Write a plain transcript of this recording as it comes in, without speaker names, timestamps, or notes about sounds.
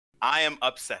I am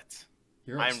upset.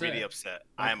 You're I'm upset. really upset.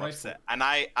 Why I am prideful? upset. And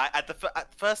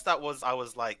at first I was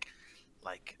like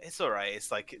it's all right.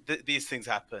 It's like these things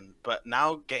happen. But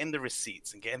now getting the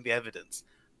receipts and getting the evidence,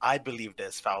 I believe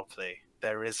there's foul play.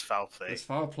 There is foul play. There's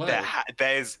foul play.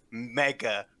 There's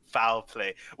mega foul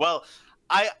play. Well,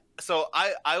 I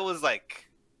I was like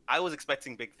I was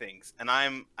expecting big things, and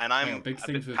I'm Hang on, big a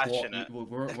things bit with what? passionate.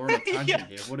 We're on a tangent Yeah.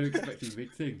 here. What are you expecting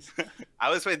big things? I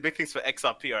was expecting big things for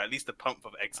XRP, or at least the pump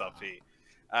of XRP.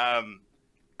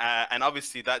 And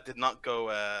obviously that did not go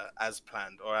as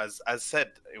planned, or as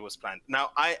said it was planned.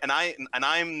 Now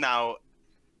I'm now,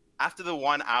 after the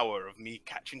 1 hour of me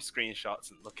catching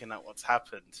screenshots and looking at what's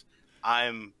happened,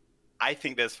 I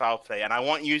think there's foul play, and I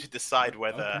want you to decide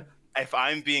whether if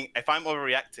I'm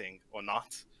overreacting or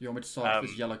not. You want me to decide if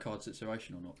it's a yellow card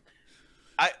situation or not?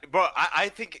 I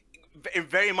think it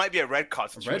very might be a red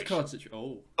card situation. A red card situation.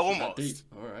 Oh, almost. Deep.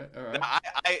 All right.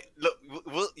 I look.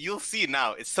 You'll see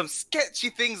now. It's some sketchy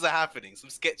things are happening.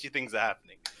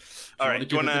 All right.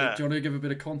 Do you want to give a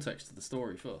bit of context to the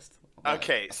story first?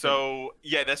 Okay. So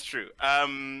yeah, that's true.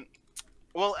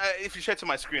 Well, if you share to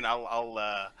my screen,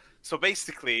 I'll. So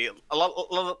basically, a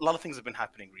lot of things have been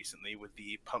happening recently with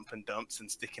the pump and dumps and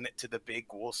sticking it to the big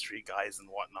Wall Street guys and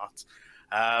whatnot.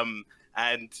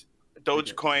 And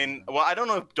Dogecoin, well, I don't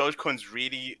know if Dogecoin's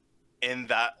really in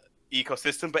that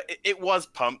ecosystem, but it was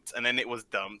pumped and then it was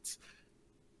dumped.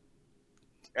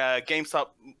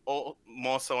 GameStop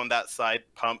more so on that side,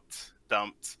 pumped,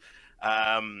 dumped.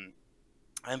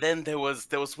 And then there was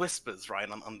whispers, right,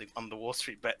 on the Wall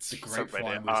Street Bets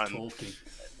subreddit.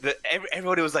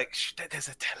 Everybody was like, there's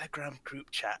a Telegram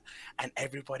group chat, and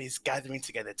everybody's gathering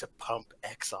together to pump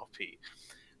XRP.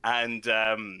 And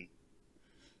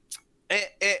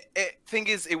thing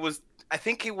is, I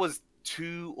think it was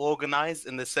too organized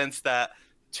in the sense that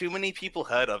too many people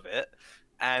heard of it,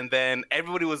 and then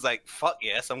everybody was like, "Fuck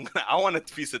yes, I want a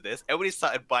piece of this." Everybody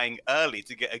started buying early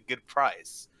to get a good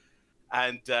price,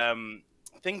 and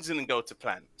things didn't go to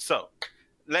plan. So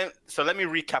let me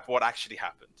recap what actually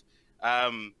happened.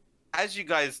 As you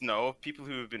guys know, people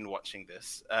who have been watching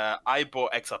this, I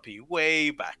bought XRP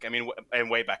way back. I mean,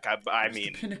 way back. I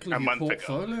mean, a month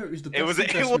ago. It was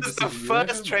the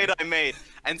first trade I made,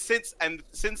 and since then,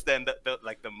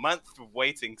 the month of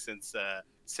waiting since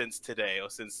today or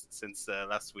since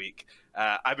last week,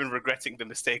 I've been regretting the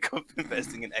mistake of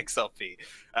investing in XRP.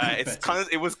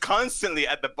 It was constantly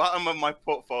at the bottom of my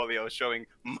portfolio showing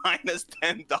 -$10,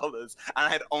 and I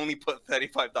had only put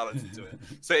 $35 into it.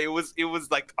 So it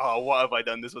was like, oh, what have I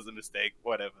done? This was a mistake.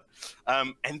 Whatever.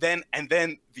 And then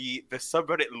the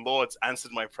subreddit lords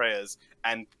answered my prayers,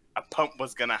 and a pump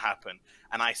was gonna happen.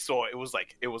 And I saw it was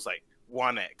like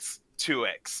 1x,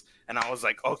 2x. And I was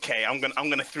like, okay, I'm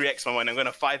gonna 3x my money. I'm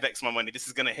gonna 5x my money. This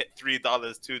is gonna hit $3,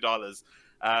 $2,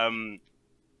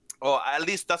 or at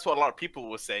least that's what a lot of people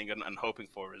were saying and hoping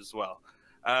for as well.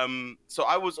 So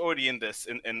I was already in this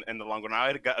in the long run. I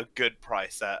had got a good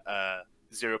price at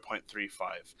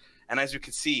 0.35, and as you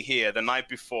can see here, the night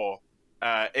before,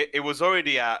 it was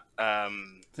already at. I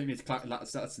think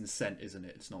that's in cent, isn't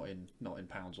it? It's not in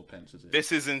pounds or pence, is it?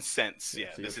 This is in cents.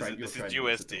 Yeah, so this is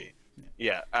USD.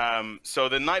 Yeah. So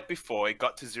the night before it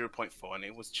got to 0.4 and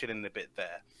it was chilling a bit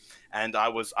there, and I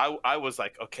was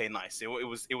like, okay, nice. It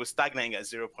was stagnating at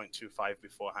 0.25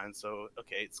 beforehand. So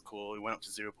okay, it's cool. It went up to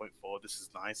 0.4. This is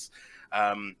nice.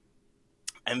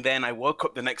 And then I woke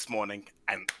up the next morning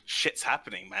and shit's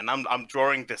happening, man. I'm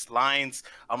drawing these lines.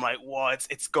 I'm like, what?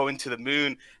 It's going to the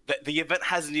moon. The event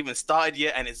hasn't even started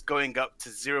yet, and it's going up to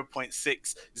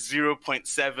 0.6,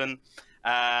 0.7.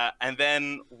 And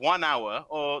then 1 hour,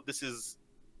 or this is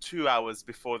 2 hours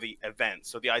before the event.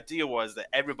 So the idea was that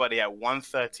everybody at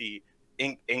 1:30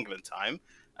 England time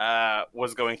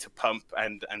was going to pump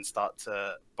and start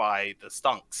to buy the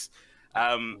stonks.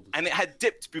 And it had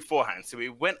dipped beforehand, so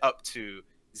it went up to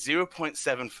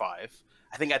 0.75.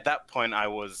 I think at that point I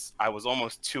was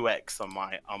almost 2x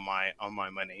on my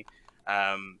money,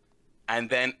 and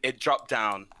then it dropped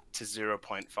down to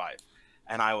 0.5,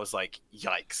 and I was like,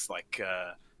 yikes! Like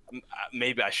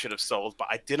maybe I should have sold, but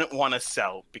I didn't want to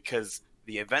sell because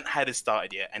the event hadn't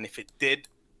started yet, and if it did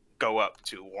go up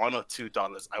to $1 or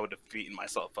 $2, I would have beaten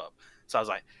myself up. So I was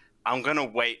like, I'm gonna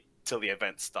wait till the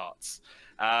event starts.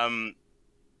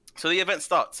 So the event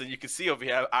starts, and you can see over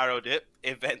here, arrowed it,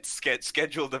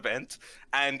 scheduled event,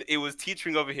 and it was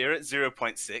teetering over here at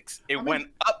 0.6. It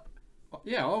went up.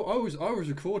 Yeah, I was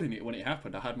recording it when it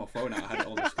happened. I had my phone out, I had it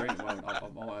on the screen. I might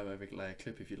overlay a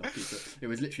clip if you're lucky, but it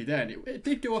was literally there, and it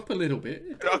did go up a little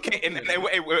bit. Okay, and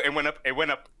it went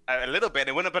up a little bit.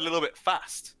 It went up a little bit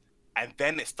fast. and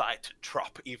then it started to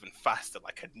drop even faster,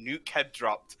 like a nuke had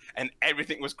dropped, and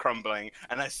everything was crumbling.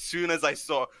 And as soon as I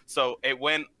saw, so it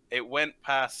went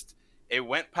past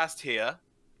here,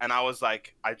 and I was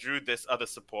like, I drew this other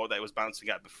support that it was bouncing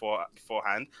at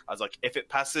beforehand. I was like, if it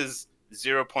passes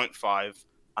 0.5,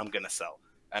 I'm gonna sell,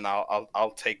 and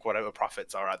I'll take whatever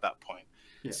profits are at that point.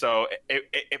 Yeah. So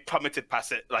it plummeted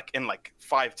past it like in like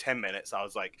 5-10 minutes. I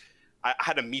was like, I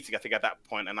had a meeting, I think, at that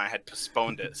point, and I had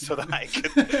postponed it so that I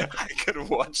could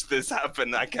watch this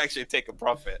happen. I could actually take a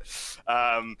profit.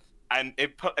 And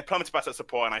it plummeted past that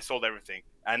support, and I sold everything.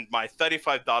 And my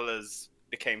 $35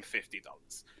 became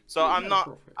 $50. So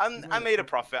I made a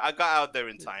profit. I got out there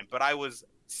in time, but I was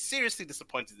seriously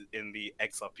disappointed in the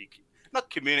XRP, not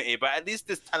community, but at least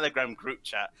this Telegram group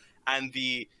chat and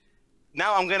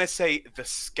now I'm gonna say the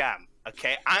scam.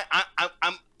 Okay,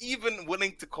 I'm even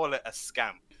willing to call it a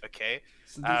scam. Okay.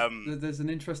 So there's an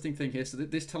interesting thing here. So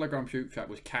this Telegram group chat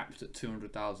was capped at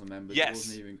 200,000 members. Yes. It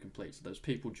wasn't even complete. So there's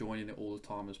people joining it all the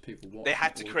time. There's people watching. They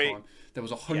had to create. There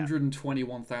was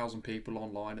 121,000 people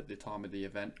online at the time of the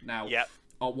event. Now,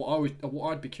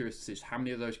 what I'd be curious to see is how many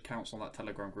of those accounts on that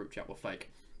Telegram group chat were fake.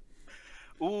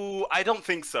 Ooh, I don't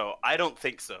think so.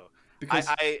 Because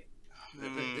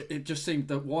it just seemed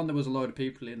that there was a load of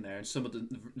people in there, and some of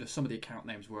the account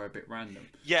names were a bit random.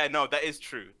 Yeah, no, that is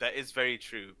true. That is very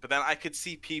true. But then I could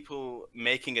see people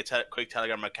making a quick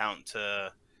Telegram account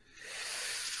to.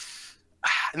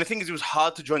 And the thing is, it was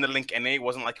hard to join the link anyway. It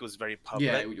wasn't like it was very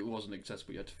public. Yeah, it wasn't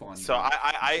accessible. You had to find. So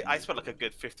I spent like a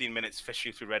good 15 minutes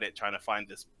fishing through Reddit trying to find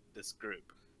this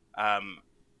group. I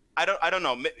don't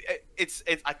know. It's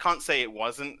I can't say it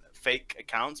wasn't fake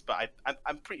accounts, but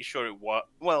I'm pretty sure it was.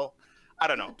 Well, I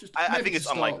don't know. I think it's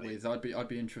unlikely. I'd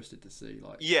be interested to see,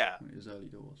 like, yeah, it was early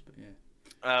doors, but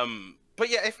yeah. But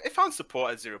yeah, it found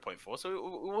support at 0.4, so it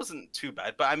wasn't too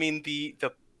bad. But I mean, the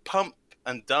pump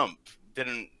and dump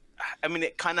didn't. I mean,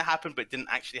 it kind of happened, but it didn't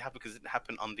actually happen because it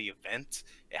happened on the event.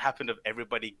 It happened of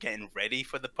everybody getting ready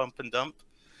for the pump and dump.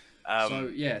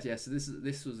 So so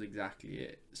this was exactly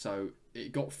it. So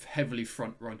it got heavily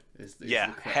front run.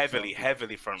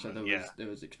 Heavily front run. So there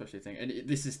was especially a thing, and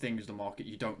this is things the market.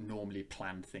 You don't normally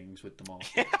plan things with the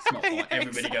market. It's not like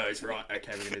everybody goes, right,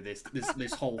 okay, we're gonna do this.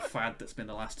 This whole fad that's been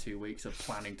the last 2 weeks of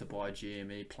planning to buy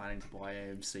GME, planning to buy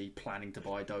AMC, planning to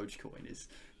buy Dogecoin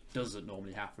doesn't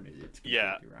normally happen. It's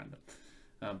completely random.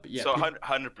 But yeah, so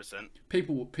 100%.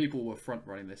 People were front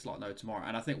running this like no tomorrow,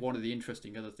 and I think one of the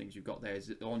interesting other things you've got there is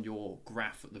that on your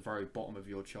graph at the very bottom of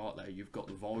your chart there, you've got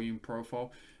the volume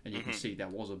profile, and you can see there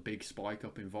was a big spike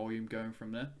up in volume going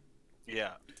from there.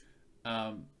 Yeah.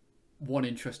 One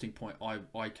interesting point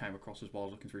I came across as well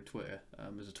looking through Twitter.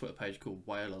 There's a Twitter page called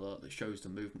Whale Alert that shows the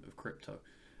movement of crypto,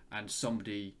 and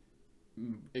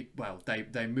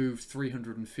they moved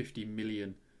 350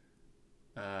 million.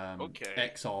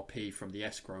 XRP from the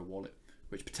escrow wallet,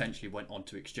 which potentially went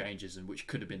onto exchanges, and which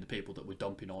could have been the people that were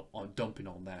dumping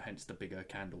on there, hence the bigger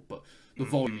candle. But the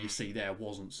volume you see there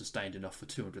wasn't sustained enough for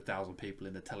 200,000 people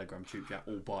in the Telegram group chat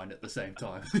all buying at the same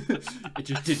time. It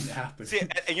just didn't happen. See,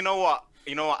 and you know what?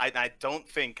 I don't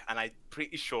think, and I'm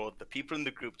pretty sure the people in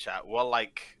the group chat were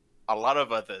like a lot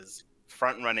of others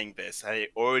front running this, and they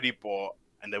already bought,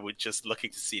 and they were just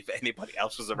looking to see if anybody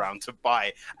else was around to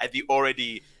buy at the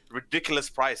already ridiculous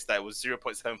price that was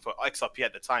 0.7 for XRP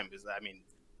at the time. Is that, I mean,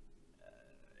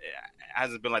 it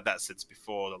hasn't been like that since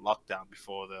before the lockdown,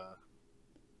 before the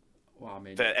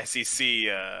SEC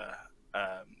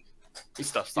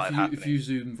stuff started happening. If you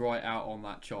zoom right out on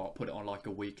that chart, put it on like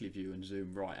a weekly view and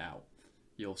zoom right out,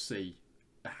 you'll see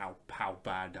how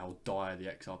bad, how dire the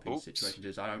XRP situation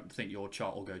is. I don't think your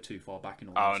chart will go too far back in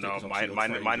all. Oh no,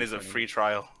 mine is a free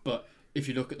trial. But if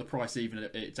you look at the price, even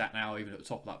at the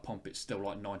top of that pump, it's still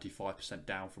like 95%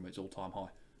 down from its all-time high.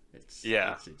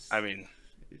 I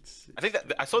think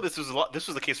that I saw this was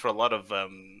the case for a lot of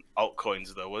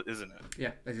altcoins, though, isn't it?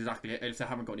 Yeah, that's exactly it. If they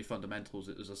haven't got any fundamentals,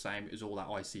 it was the same. It was all that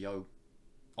ICO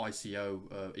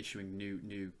issuing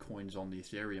new coins on the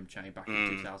Ethereum chain back in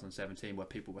 2017, where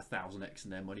people were 1000x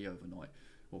in their money overnight.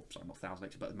 Well, sorry, not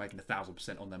 1000x, but making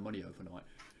 1000% on their money overnight.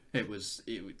 It was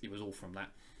all from that.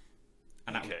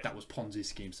 And that was Ponzi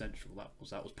scheme central. That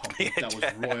was pump. That was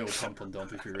royal pump and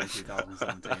dump. If you were in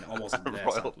 2017, I wasn't there.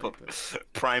 Royal pump,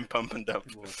 prime pump and dump.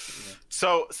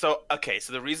 So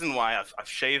the reason why I've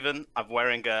shaven, I'm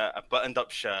wearing a buttoned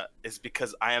up shirt, is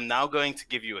because I am now going to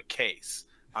give you a case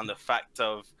on the fact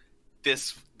of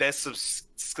there's some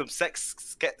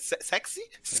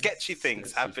sketchy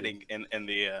things happening in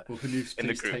the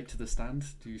group. Take to the stand.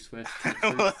 Do you swear to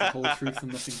the whole truth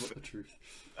and nothing but the truth?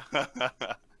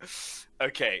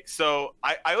 Okay, so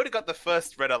I already got the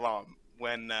first red alarm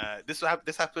when this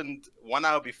happened 1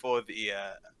 hour before the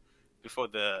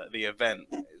event.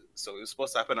 So it was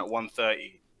supposed to happen at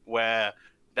 1:30, where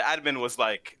the admin was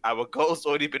like, "Our goal's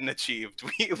already been achieved.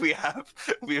 We've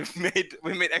made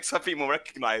XRP more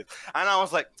recognized." And I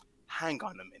was like, "Hang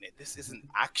on a minute, this isn't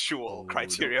actual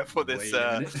criteria for this."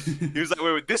 He was like,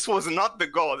 wait, "This was not the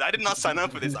goal. I did not sign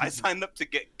up for this. I signed up to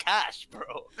get cash,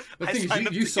 bro." The thing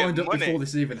is, you signed up before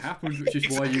this even happened, which is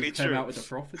why you came out with the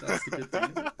profit. That's the good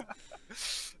thing.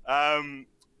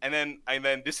 And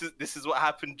then this is what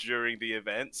happened during the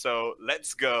event. So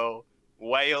let's go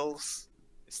Wales.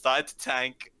 It started to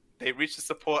tank. They reached the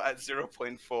support at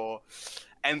 0.4.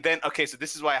 And then, okay, so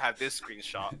this is why I have this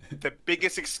screenshot. The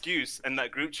biggest excuse in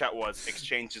that group chat was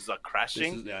exchanges are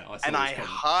crashing. I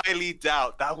highly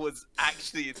doubt that was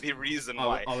actually the reason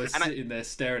why. I was sitting there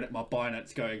staring at my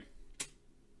Binance going,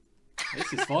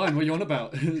 "This is fine. What are you on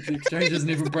about? The exchange isn't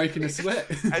even breaking a sweat."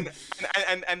 and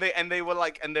they were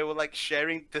like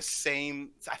sharing the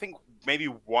same. I think maybe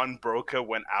one broker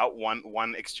went out,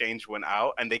 one exchange went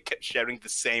out, and they kept sharing the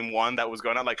same one that was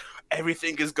going on. Like,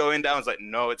 everything is going down. It's like,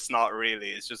 no, it's not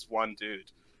really. It's just one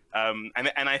dude. And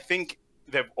I think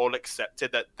they've all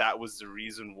accepted that was the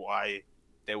reason why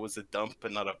there was a dump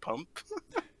and not a pump.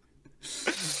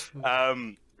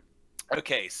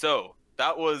 Okay, so.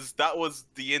 That was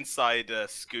the inside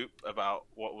scoop about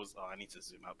what was. Oh, I need to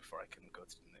zoom out before I can go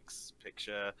to the next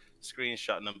picture.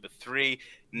 Screenshot number 3.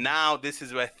 Now this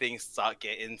is where things start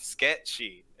getting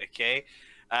sketchy. Okay,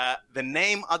 the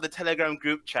name of the Telegram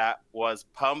group chat was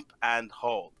Pump and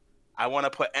Hold. I want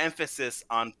to put emphasis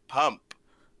on pump.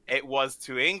 It was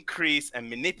to increase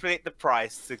and manipulate the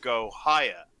price to go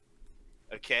higher.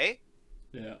 Okay.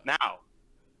 Yeah. Now,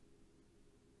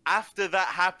 after that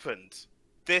happened,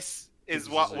 this is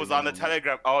what was on the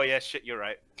Telegram. Oh yeah, shit, you're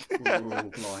right. Ooh,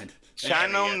 blind.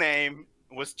 Channel name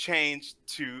was changed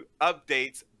to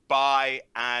updates buy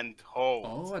and hold.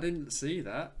 Oh, I didn't see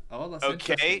that. Oh, that's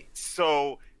okay.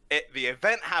 So the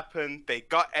event happened. They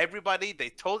got everybody. They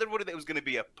told everybody that it was going to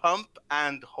be a pump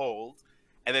and hold,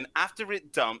 and then after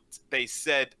it dumped, they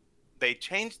said they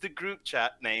changed the group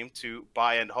chat name to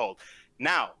buy and hold.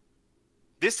 Now,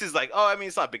 this is like, oh, I mean,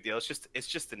 it's not a big deal. It's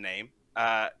just a name.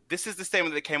 This is the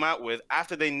statement they came out with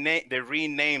after they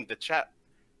renamed the chat.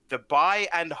 The buy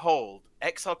and hold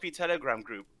XRP Telegram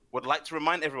group would like to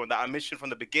remind everyone that our mission from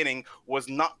the beginning was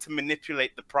not to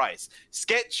manipulate the price.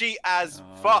 Sketchy as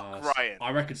fuck, Ryan.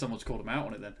 I reckon someone's called them out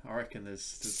on it then. I reckon there's...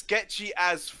 Sketchy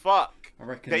as fuck. I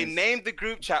reckon they named the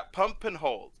group chat Pump and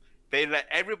Hold. They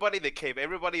gave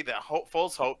everybody the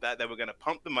false hope that they were going to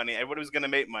pump the money, everybody was going to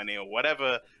make money, or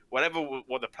whatever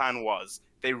what the plan was.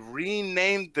 They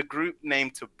renamed the group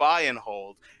name to Buy and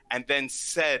Hold, and then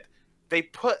said they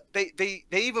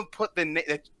even put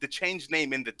the changed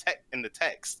name in the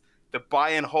text, the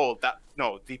Buy and Hold,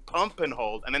 the Pump and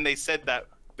Hold, and then they said that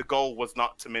the goal was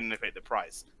not to manipulate the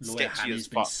price. Lawyer Hani's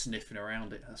been sniffing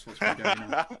around it. That's what's been going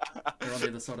on. They're on the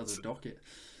other side of the docket.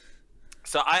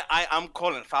 So I'm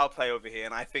calling foul play over here,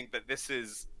 and I think that this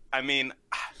is. I mean,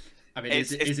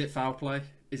 is it foul play?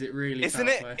 Is it really? Isn't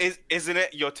it?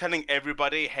 You're telling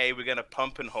everybody, hey, we're gonna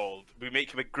pump and hold. We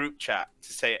make a group chat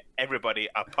to say everybody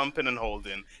are pumping and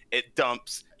holding. It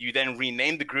dumps. You then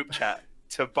rename the group chat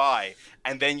to buy,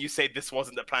 and then you say this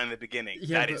wasn't the plan in the beginning.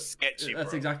 Yeah, that is sketchy.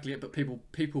 That's bro. Exactly it. But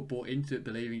people bought into it,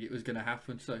 believing it was going to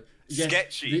happen. So yes,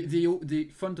 sketchy. The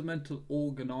fundamental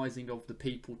organising of the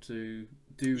people to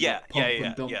do the pump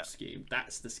and dump scheme.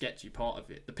 That's the sketchy part of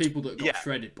it. The people that got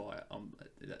shredded by it.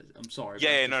 I'm sorry.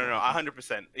 Yeah, no,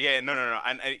 100%. Yeah, no,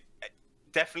 and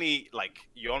definitely, like,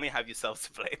 you only have yourself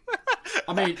to blame.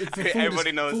 I mean,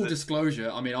 everybody knows. Full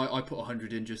disclosure. I mean, I put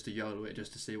 100 in just to YOLO it,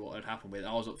 just to see what had happened with it.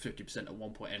 I was up 50% at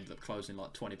one point, ended up closing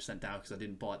like 20% down because I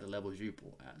didn't buy at the levels you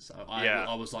bought at. So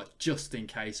I was like, just in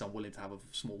case, I'm willing to have a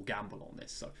small gamble on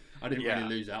this. So I didn't really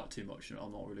lose out too much, and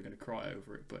I'm not really going to cry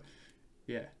over it. But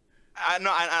yeah.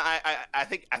 I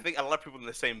think a lot of people in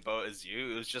the same boat as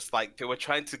you. It was just like they were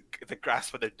trying to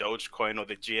grasp for the Dogecoin or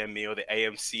the GME or the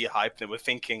AMC hype, and they were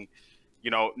thinking,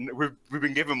 you know, we've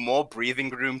been given more breathing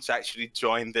room to actually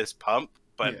join this pump,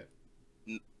 but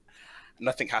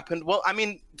nothing happened. Well, I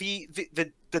mean,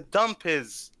 the dump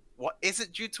is, what is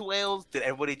it due to whales? Did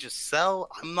everybody just sell?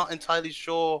 I'm not entirely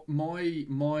sure.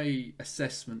 My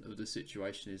assessment of the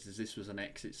situation is this was an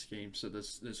exit scheme. So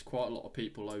there's quite a lot of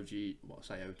people,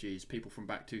 OGs, people from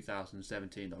back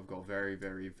 2017 that have got very,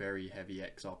 very, very heavy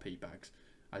XRP bags.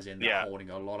 As in, they're holding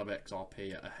a lot of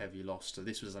XRP at a heavy loss. So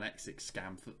this was an exit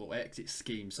scam or exit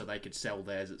scheme, so they could sell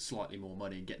theirs at slightly more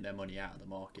money and get their money out of the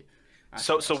market.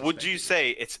 So would you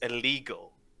say it's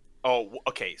illegal? Oh,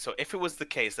 okay. So if it was the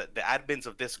case that the admins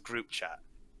of this group chat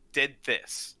did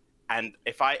this, And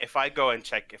if I go and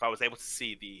check, if I was able to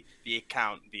see the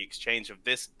account, the exchange of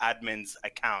this admin's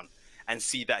account, and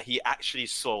see that he actually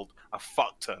sold a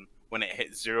fuck ton when it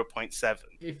hit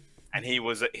 0.7, and he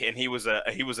was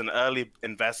an early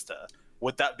investor,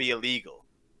 would that be illegal?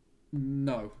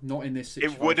 No, not in this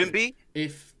situation. It wouldn't be.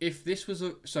 If this was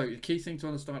so the key thing to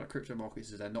understand about crypto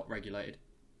markets is they're not regulated.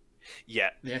 Yeah.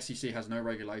 The SEC has no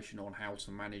regulation on how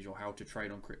to manage or how to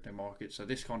trade on crypto markets. So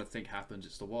this kind of thing happens.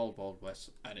 It's the wild, wild west,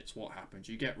 and it's what happens.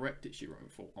 You get wrecked, it's your own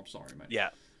fault. I'm sorry, mate. Yeah.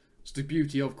 It's the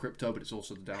beauty of crypto, but it's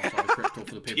also the downside of crypto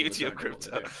for the people beauty that of don't know what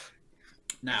crypto. they're doing.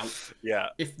 Now, yeah,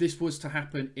 if this was to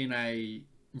happen in a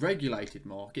regulated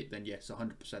market, then yes,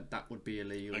 100% that would be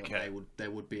illegal. Okay. And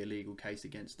there would be a legal case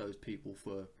against those people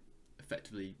for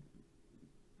effectively.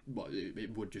 Well,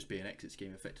 it would just be an exit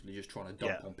scheme, effectively just trying to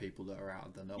dump on people that are out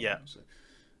of the know. Yeah. So,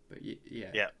 but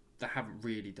yeah, they haven't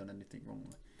really done anything wrong.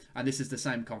 And this is the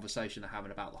same conversation they're having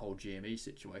about the whole GME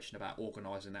situation, about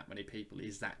organising that many people.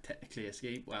 Is that technically a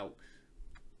scheme? Well,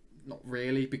 not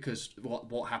really, because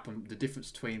what happened, the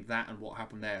difference between that and what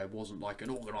happened there wasn't like an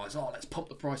organised, let's pump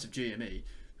the price of GME.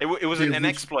 It was an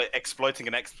exploiting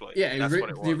an exploit. Yeah, that's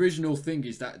what it was. The original thing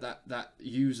is that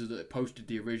user that posted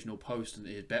the original post and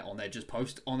his bet on there just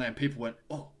posted on there, and people went,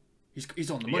 oh, he's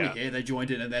on the money here. They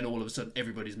joined in, and then all of a sudden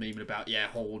everybody's memeing about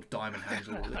hold diamond hands,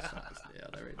 all this stuff. Yeah,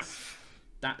 there is.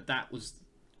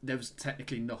 There was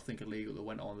technically nothing illegal that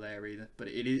went on there either, but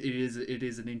it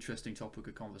is an interesting topic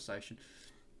of conversation.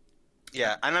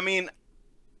 Yeah, and I mean,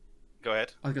 go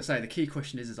ahead. I was gonna say the key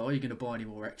question is are you gonna buy any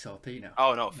more XRP now?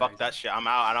 Oh no, fuck that shit. I'm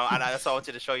out. And that's why I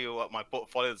wanted to show you what my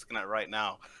portfolio is looking at right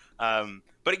now.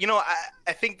 But you know,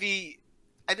 I think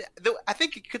I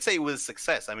think you could say it was a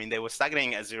success. I mean, they were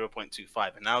stagnating at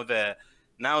 0.25, and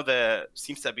now there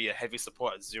seems to be a heavy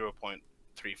support at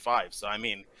 0.35. So I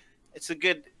mean, it's a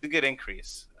good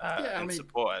increase in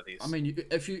support at least. I mean,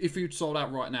 if you'd sold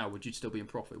out right now, would you still be in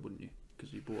profit? Wouldn't you?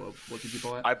 Because you bought what did you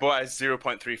buy it? I bought it at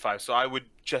 0.35, so I would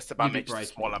just about make a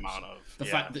small amount of. The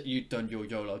fact that you'd done your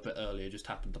YOLO a bit earlier just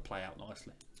happened to play out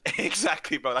nicely.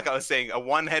 Exactly, bro. Like I was saying, a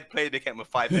 1-head play became a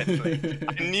 5-head play.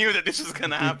 I knew that this was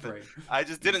gonna happen. I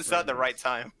just didn't start at the right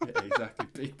time. Yeah, exactly.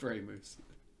 Big brain moves.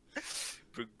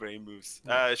 Big brain moves.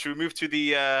 Should we move to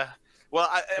the? Well,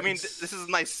 I mean, this is a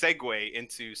nice segue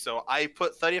into. So I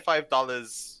put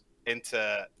 $35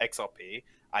 into XRP.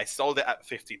 I sold it at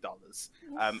 $50,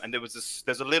 and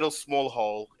there's a little small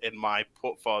hole in my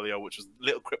portfolio, which was a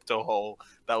little crypto hole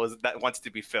that wanted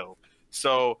to be filled.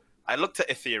 So I looked at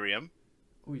Ethereum.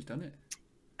 Oh, he's done it.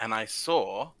 And I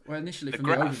saw. Well, initially from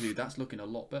the overview, that's looking a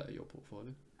lot better, your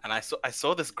portfolio. And I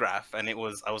saw this graph, and I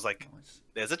was like, nice.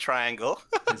 There's a triangle.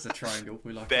 There's a triangle.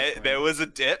 We like there was a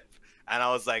dip. And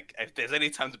I was like, if there's any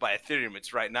time to buy Ethereum,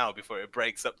 it's right now before it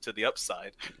breaks up to the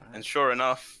upside. And sure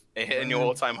enough, it hit a new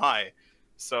all-time high.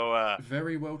 So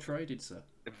very well traded, sir.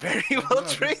 Very well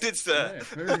traded, sir. Yeah,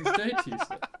 very traded,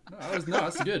 sir. That's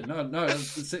good. No. The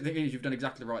thing is, you've done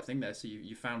exactly the right thing there. So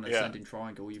you found an ascending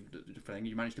triangle. You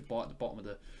managed to buy at the bottom of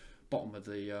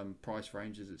the price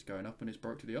range as it's going up, and it's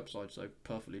broke to the upside. So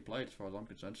perfectly played, as far as I'm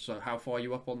concerned. So how far are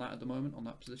you up on that at the moment on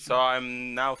that position? So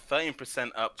I'm now 13%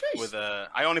 up. Jeez. With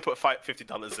I only put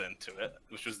 $50 into it,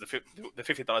 which was the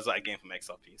 $50 that I gained from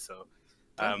XRP. So.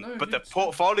 But the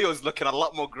portfolio is looking a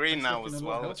lot more green now as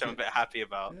well, which I'm a bit happy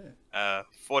about. Yeah.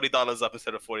 $40 up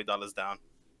instead of $40 down.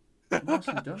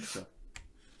 Nicely done, sir.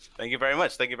 Thank you very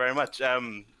much. But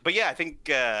yeah, I think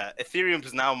Ethereum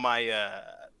is now my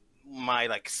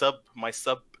sub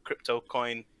crypto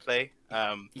coin play.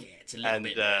 Yeah, it's a little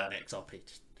bit better than XRP.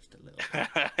 Just a little.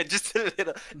 Just a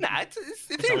little. Nah, it's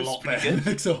a lot better than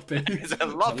XRP. It's a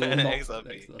lot better than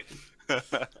XRP.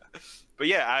 But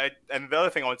yeah, and the other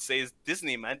thing I would say is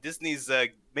Disney, man. Disney's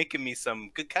making me some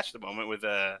good cash at the moment with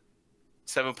a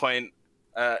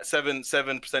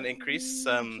 7.77% increase.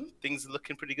 Things are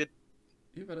looking pretty good.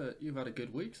 You've had a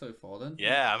good week so far, then.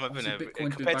 Yeah, I'm having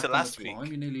compared to last week.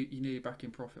 You're nearly back in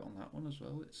profit on that one as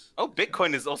well.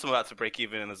 Bitcoin is also about to break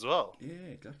even as well. Yeah,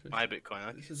 exactly. My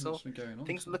Bitcoin. This is what's been going on.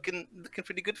 Things are looking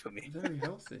pretty good for me. Very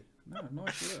healthy. No,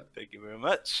 nice work. Thank you very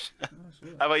much. Nice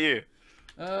work. How about you?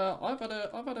 I've had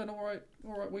an all right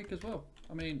week as well.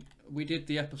 I mean, we did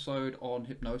the episode on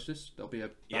hypnosis. There'll be a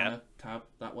banner tab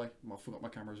that way. I forgot my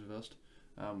camera's reversed.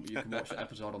 You can watch the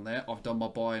episode on there. I've done my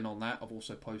buying on that. I've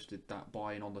also posted that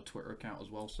buying on the Twitter account as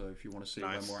well. So if you want to see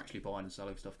when we're actually buying and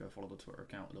selling stuff, go follow the Twitter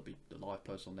account. There'll be the live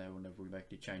posts on there whenever we make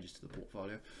any changes to the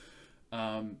portfolio.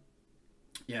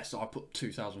 Yeah, so I put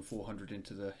 2,400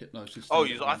 into the hypnosis. Oh,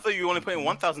 I thought you were only putting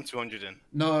 1,200 in.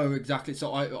 No, exactly.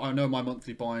 So I know my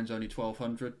monthly buying's only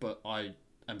 1,200, but I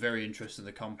am very interested in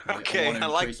the company. Okay, I want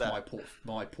to increase like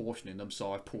my portion in them,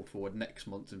 so I pulled forward next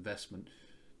month's investment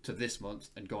to this month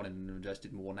and gone in and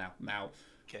invested more now. Now,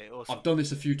 okay, awesome. I've done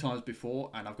this a few times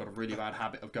before, and I've got a really bad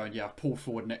habit of going, I've pulled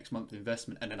forward next month's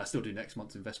investment, and then I still do next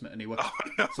month's investment anyway. Oh,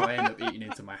 no. So I end up eating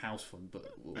into my house fund, but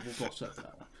we'll gloss over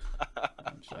that one.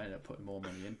 So I end up putting more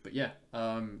money in. But yeah,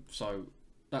 so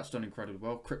that's done incredibly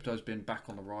well. Crypto's been back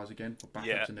on the rise again. We're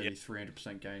back up to nearly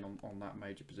 300% gain on that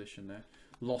major position there.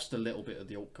 Lost a little bit of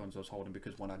the altcoins I was holding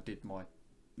because when I did my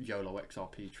YOLO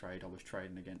XRP trade, I was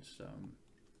trading against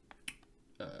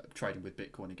trading with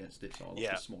Bitcoin against it, so I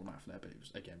lost a small amount from there. But it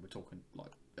was, again, we're talking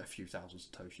like a few thousand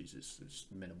satoshis. It's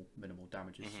minimal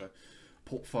damages. So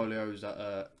portfolios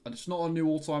and it's not a new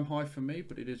all-time high for me,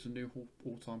 but it is a new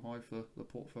all-time high for the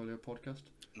Portfolio podcast.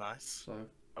 Nice. So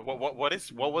what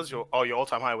was your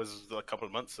all-time high was a couple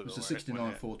of months ago? It was the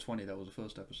 69,420. That was the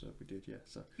first episode we did. Yeah.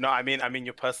 So no, I mean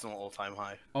your personal all-time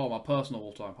high. Oh, my personal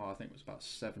all-time high I think was about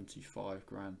 75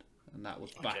 grand, and that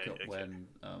was back up when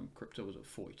crypto was at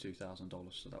 $42,000.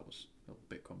 So that was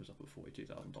Bitcoin was up at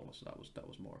 $42,000. So that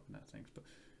was more up in that things. But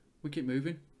we keep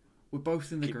moving. We're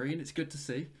both in the green. It's good to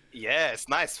see. Yeah, it's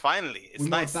nice. Finally, it's we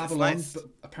nice. Might babble on, but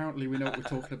apparently we know what we're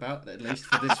talking about, at least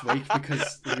for this week,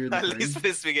 because we're in the green. At least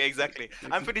this week, exactly.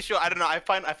 I'm pretty sure. I don't know. I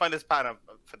find this pattern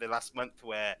for the last month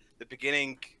where the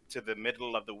beginning to the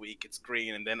middle of the week it's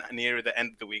green, and then near the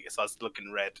end of the week it starts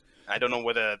looking red. I don't know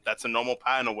whether that's a normal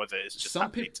pattern or whether it's just some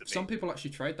people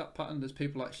actually trade that pattern. There's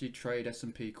people actually trade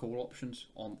S&P call options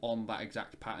on that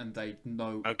exact pattern. They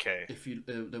know. Okay. If you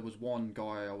there was one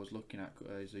guy I was looking at.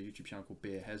 He's a YouTube channel called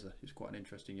Beer Hezzer. He's quite an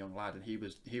interesting young lad, and he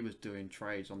was doing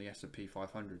trades on the S&P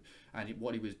 500. And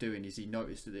what he was doing is he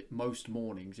noticed that most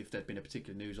mornings, if there'd been a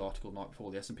particular news article the night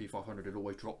before, the S&P 500 had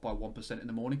always dropped by 1% in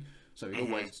the morning. So he'd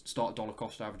always start dollar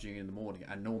cost averaging in the morning,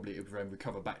 and normally it would then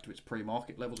recover back to its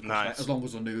pre-market levels. Nice. As long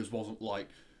as the news wasn't like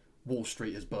Wall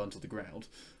Street has burned to the ground.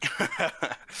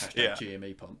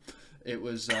 GME pump. It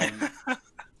was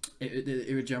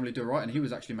it would generally do right, and he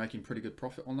was actually making pretty good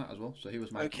profit on that as well. So he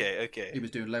was making he was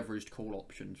doing leveraged call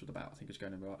options with about, I think it was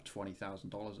going to about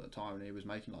 $20,000 at a time, and he was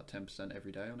making like 10%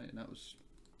 every day on it, and that was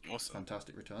awesome.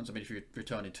 Fantastic returns. I mean, if you're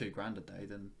returning $2,000 a day,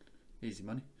 then easy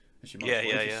money.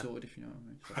 Sorted, if you know what I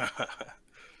mean.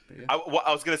 So, yeah. What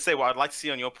I was going to say, what I'd like to see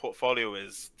on your portfolio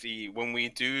is when we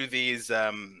do these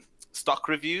stock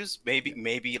reviews,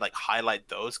 maybe like highlight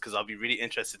those, because I'll be really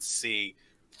interested to see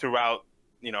throughout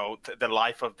the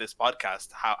life of this podcast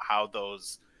how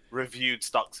those reviewed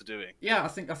stocks are doing. Yeah, I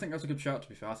think that's a good shout. To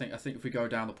be fair, I think if we go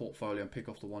down the portfolio and pick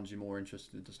off the ones you're more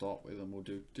interested in to start with, and we'll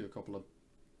do a couple of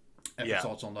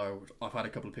episodes on those. I've had a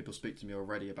couple of people speak to me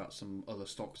already about some other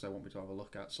stocks they want me to have a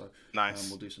look at, so nice.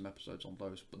 We'll do some episodes on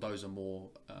those, but those are more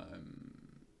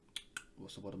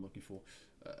what's the word I'm looking for?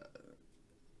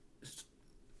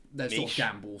 They're niche. Sort of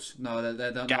gambles. No,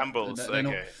 they're gambles.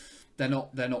 They're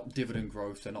not dividend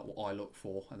growth. They're not what I look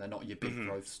for, and they're not your big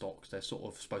growth stocks. They're sort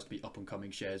of supposed to be up and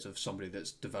coming shares of somebody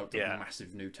that's developed a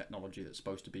massive new technology that's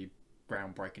supposed to be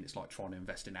groundbreaking. It's like trying to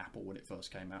invest in Apple when it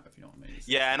first came out, if you know what I mean.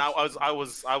 And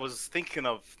I was thinking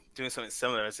of doing something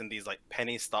similar, as in these like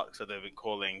penny stocks that they've been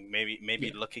calling.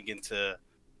 Maybe looking into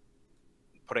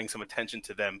putting some attention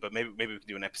to them, but maybe we could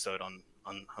do an episode on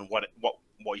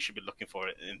what you should be looking for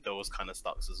in those kind of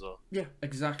stocks as well. Yeah,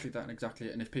 exactly that, and exactly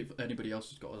it. And if anybody else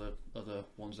has got other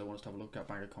ones they want us to have a look at,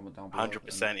 bang a comment down below.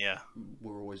 100%, yeah.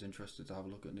 We're always interested to have a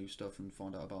look at new stuff and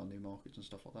find out about new markets and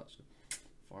stuff like that. So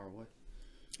fire away.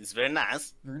 It's very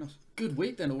nice. Very nice. Good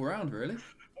week then all round, really.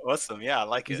 Awesome, yeah, I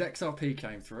like it. His XRP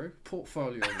came through.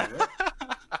 Portfolio over it.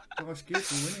 Nice, good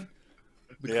for winning.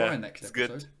 We're crying next episode.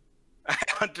 Good.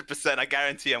 100%. I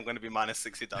guarantee I'm going to be minus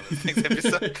 $60 next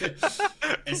episode.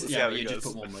 You just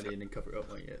put more money in and cover it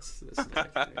up. Like, yes.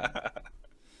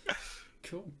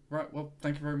 Cool. Right. Well,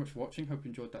 thank you very much for watching. Hope you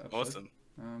enjoyed that episode.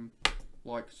 Awesome.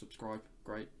 Like, subscribe.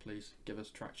 Great. Please give us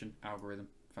traction. Algorithm.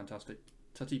 Fantastic.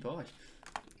 Tutty bye.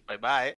 Bye bye.